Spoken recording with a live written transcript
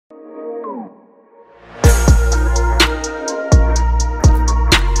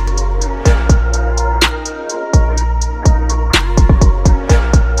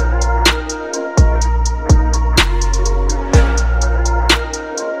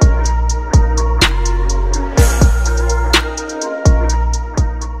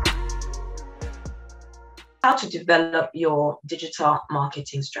develop your digital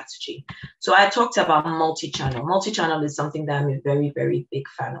marketing strategy. So I talked about multi-channel. Multi-channel is something that I'm a very, very big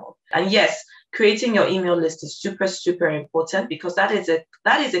fan of. And yes, creating your email list is super, super important because that is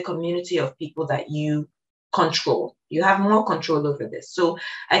a community of people that you control. You have more control over this. So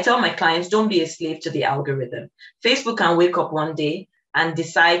I tell my clients, don't be a slave to the algorithm. Facebook can wake up one day and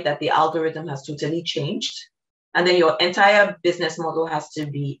decide that the algorithm has totally changed. And then your entire business model has to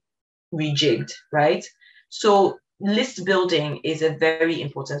be rejigged, right? So list building is a very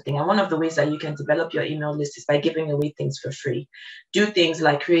important thing. And one of the ways that you can develop your email list is by giving away things for free. Do things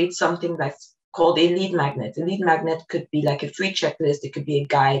like create something that's called a lead magnet. A lead magnet could be like a free checklist. It could be a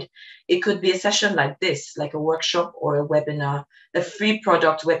guide. It could be a session like this, like a workshop or a webinar, a free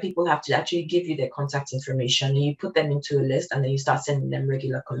product where people have to actually give you their contact information and you put them into a list and then you start sending them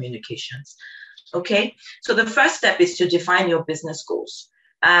regular communications. Okay, so the first step is to define your business goals.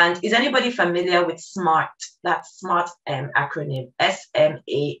 And is anybody familiar with SMART? That's SMART acronym,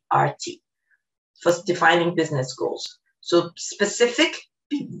 SMART, for defining business goals. So specific,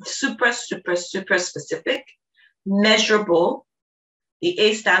 super, super, super specific, measurable. The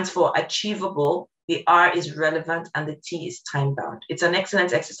A stands for achievable, the R is relevant, and the T is time bound. It's an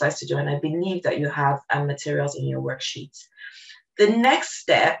excellent exercise to do, and I believe that you have materials in your worksheets. The next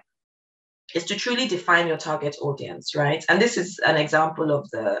step is to truly define your target audience, right? And this is an example of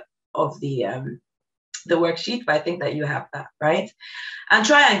the worksheet, but I think that you have that, right? And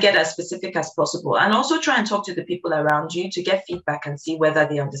try and get as specific as possible. And also try and talk to the people around you to get feedback and see whether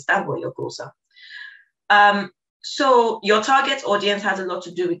they understand what your goals are. So your target audience has a lot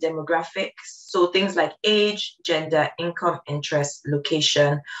to do with demographics. So things like age, gender, income, interest,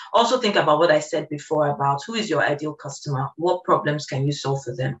 location. Also think about what I said before about who is your ideal customer, what problems can you solve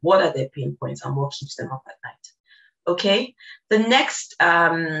for them, what are their pain points, and what keeps them up at night. Okay, the next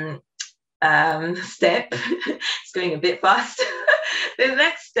step, it's going a bit fast. The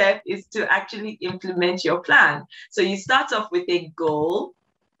next step is to actually implement your plan. So you start off with a goal,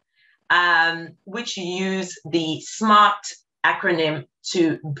 which you use the SMART acronym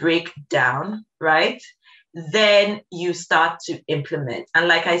to break down, right? Then you start to implement. And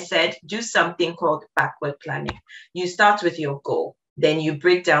like I said, do something called backward planning. You start with your goal, then you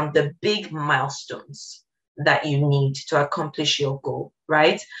break down the big milestones that you need to accomplish your goal,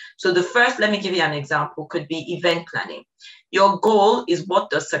 right? So the first, let me give you an example, could be event planning. Your goal is, what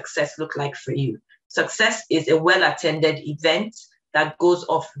does success look like for you? Success is a well-attended event that goes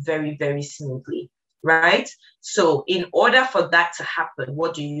off very, very smoothly, right? So in order for that to happen,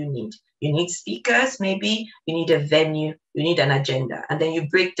 what do you need? You need speakers, maybe, you need a venue, you need an agenda, and then you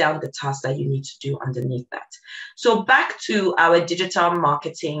break down the tasks that you need to do underneath that. So back to our digital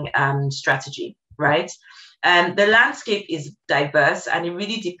marketing strategy, right? The landscape is diverse and it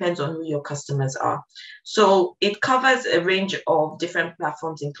really depends on who your customers are. So it covers a range of different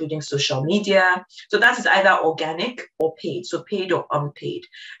platforms, including social media. So that is either organic or paid, so paid or unpaid.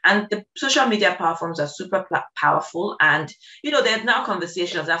 And the social media platforms are super powerful. And, you know, there's now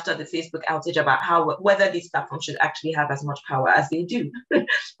conversations after the Facebook outage about whether these platforms should actually have as much power as they do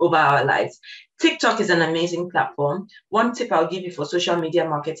over our lives. TikTok is an amazing platform. One tip I'll give you for social media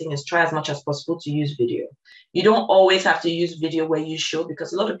marketing is try as much as possible to use video. You don't always have to use video where you show,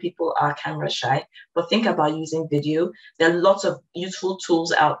 because a lot of people are camera shy, but think about using video. There are lots of useful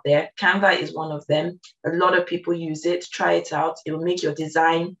tools out there. Canva is one of them. A lot of people use it. Try it out. It will make your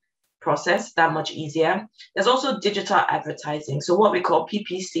design process that much easier. There's also digital advertising. So what we call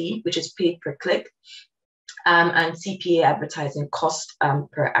PPC, which is paid per click. And CPA advertising, cost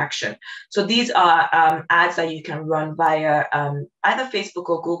per action. So these are ads that you can run via either Facebook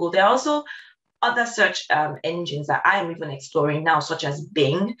or Google. There are also other search engines that I am even exploring now, such as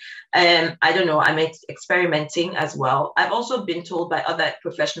Bing. I don't know, I'm experimenting as well. I've also been told by other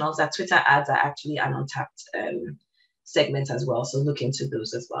professionals that Twitter ads are actually an untapped segment as well. So look into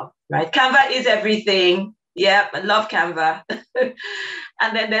those as well, right? Canva is everything. Yeah, I love Canva.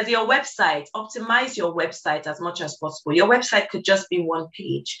 And then there's your website. Optimize your website as much as possible. Your website could just be one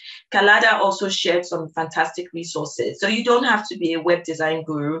page. Kalada also shared some fantastic resources. So you don't have to be a web design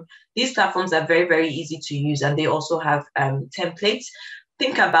guru. These platforms are very, very easy to use, and they also have templates.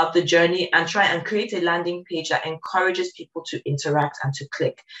 Think about the journey and try and create a landing page that encourages people to interact and to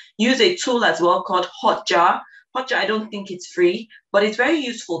click. Use a tool as well called Hotjar. Hotjar, I don't think it's free, but it's very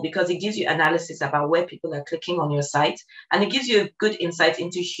useful because it gives you analysis about where people are clicking on your site, and it gives you a good insight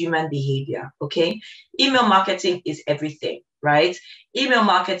into human behavior, okay? Email marketing is everything, right? Email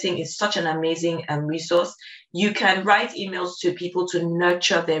marketing is such an amazing resource. You can write emails to people to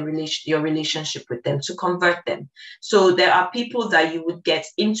nurture your relationship with them, to convert them. So there are people that you would get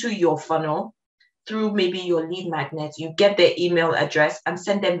into your funnel through maybe your lead magnet, you get their email address and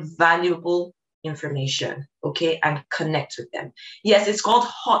send them valuable information, okay, and connect with them. Yes, it's called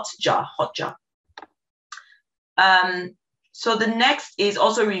Hotjar. So the next is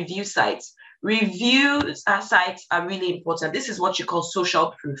also review sites. Reviews sites are really important. This is what you call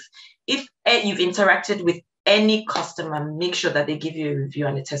social proof. If you've interacted with any customer, make sure that they give you a review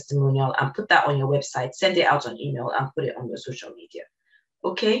and a testimonial and put that on your website, send it out on email and put it on your social media.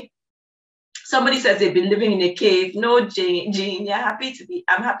 Okay. Somebody says they've been living in a cave. No, Jean,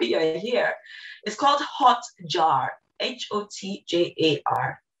 I'm happy you're here. It's called Hotjar,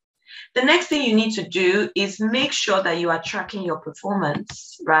 Hotjar. The next thing you need to do is make sure that you are tracking your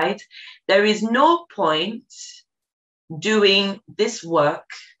performance, right? There is no point doing this work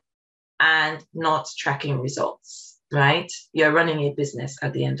and not tracking results, right? You're running a business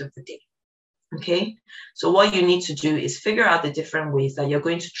at the end of the day, okay? So what you need to do is figure out the different ways that you're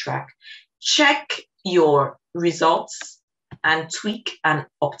going to track, check your results, and tweak and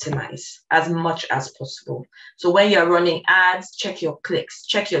optimize as much as possible. So when you're running ads, check your clicks,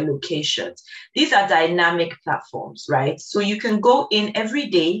 check your locations. These are dynamic platforms, right? So you can go in every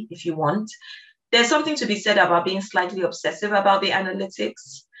day if you want. There's something to be said about being slightly obsessive about the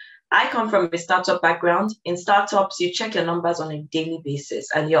analytics. I come from a startup background. In startups, you check your numbers on a daily basis,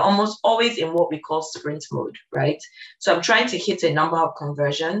 and you're almost always in what we call sprint mode, right? So I'm trying to hit a number of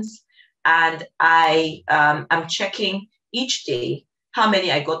conversions, and I'm checking each day how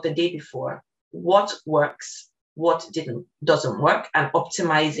many I got the day before, what works, what doesn't work, and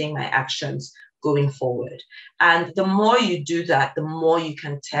optimizing my actions going forward. And the more you do that, the more you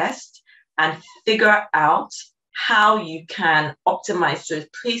can test and figure out how you can optimize to a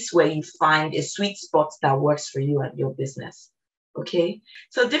place where you find a sweet spot that works for you and your business. Okay,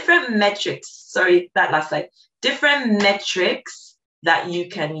 so different metrics, different metrics that you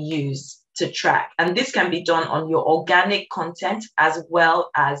can use to track. And this can be done on your organic content as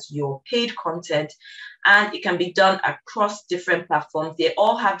well as your paid content. And it can be done across different platforms. They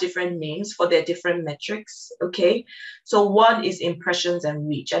all have different names for their different metrics, okay? So one is impressions and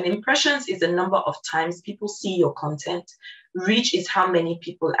reach. And impressions is the number of times people see your content. Reach is how many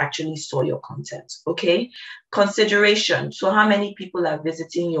people actually saw your content, okay? Consideration, so how many people are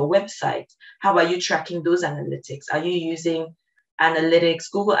visiting your website? How are you tracking those analytics? Are you using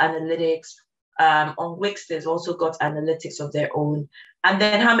analytics, Google Analytics? On Wix, there's also got analytics of their own. And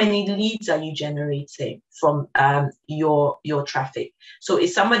then how many leads are you generating from your traffic? So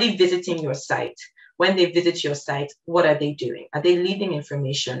is somebody visiting your site? When they visit your site, what are they doing? Are they leaving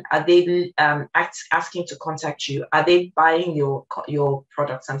information? Are they asking to contact you? Are they buying your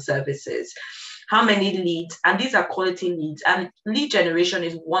products and services? How many leads? And these are quality leads. And lead generation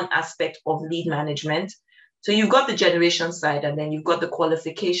is one aspect of lead management. So you've got the generation side, and then you've got the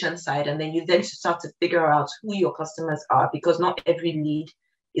qualification side, and then you then start to figure out who your customers are, because not every lead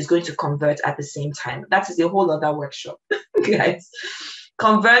is going to convert at the same time. That is a whole other workshop, guys.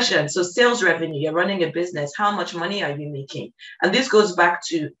 Conversion, so sales revenue, you're running a business, how much money are you making? And this goes back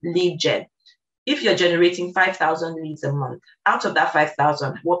to lead gen. If you're generating 5,000 leads a month, out of that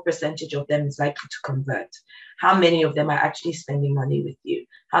 5,000, what percentage of them is likely to convert? How many of them are actually spending money with you?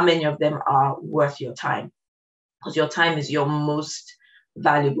 How many of them are worth your time? Because your time is your most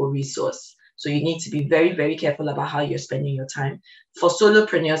valuable resource. So you need to be very, very careful about how you're spending your time. For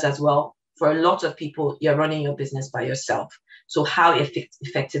solopreneurs as well, for a lot of people, you're running your business by yourself. So how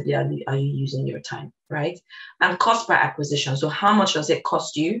effectively are you using your time, right? And cost per acquisition. So how much does it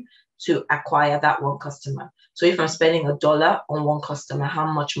cost you to acquire that one customer? So if I'm spending $1 on one customer,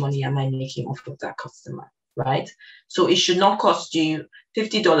 how much money am I making off of that customer, right? So it should not cost you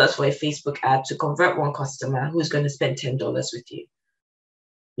 $50 for a Facebook ad to convert one customer who's going to spend $10 with you.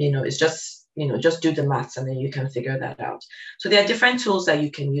 It's just, just do the maths and then you can figure that out. So there are different tools that you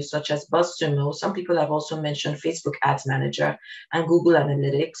can use, such as Buzz2Know. Some people have also mentioned Facebook Ads Manager and Google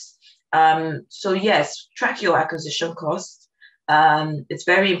Analytics. So yes, track your acquisition costs. It's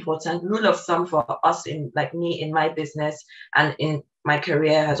very important. Rule of thumb for us, like me in my business and in my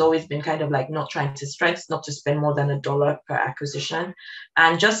career, has always been kind of like not to spend more than $1 per acquisition,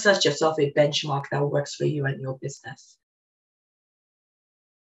 and just set yourself a benchmark that works for you and your business.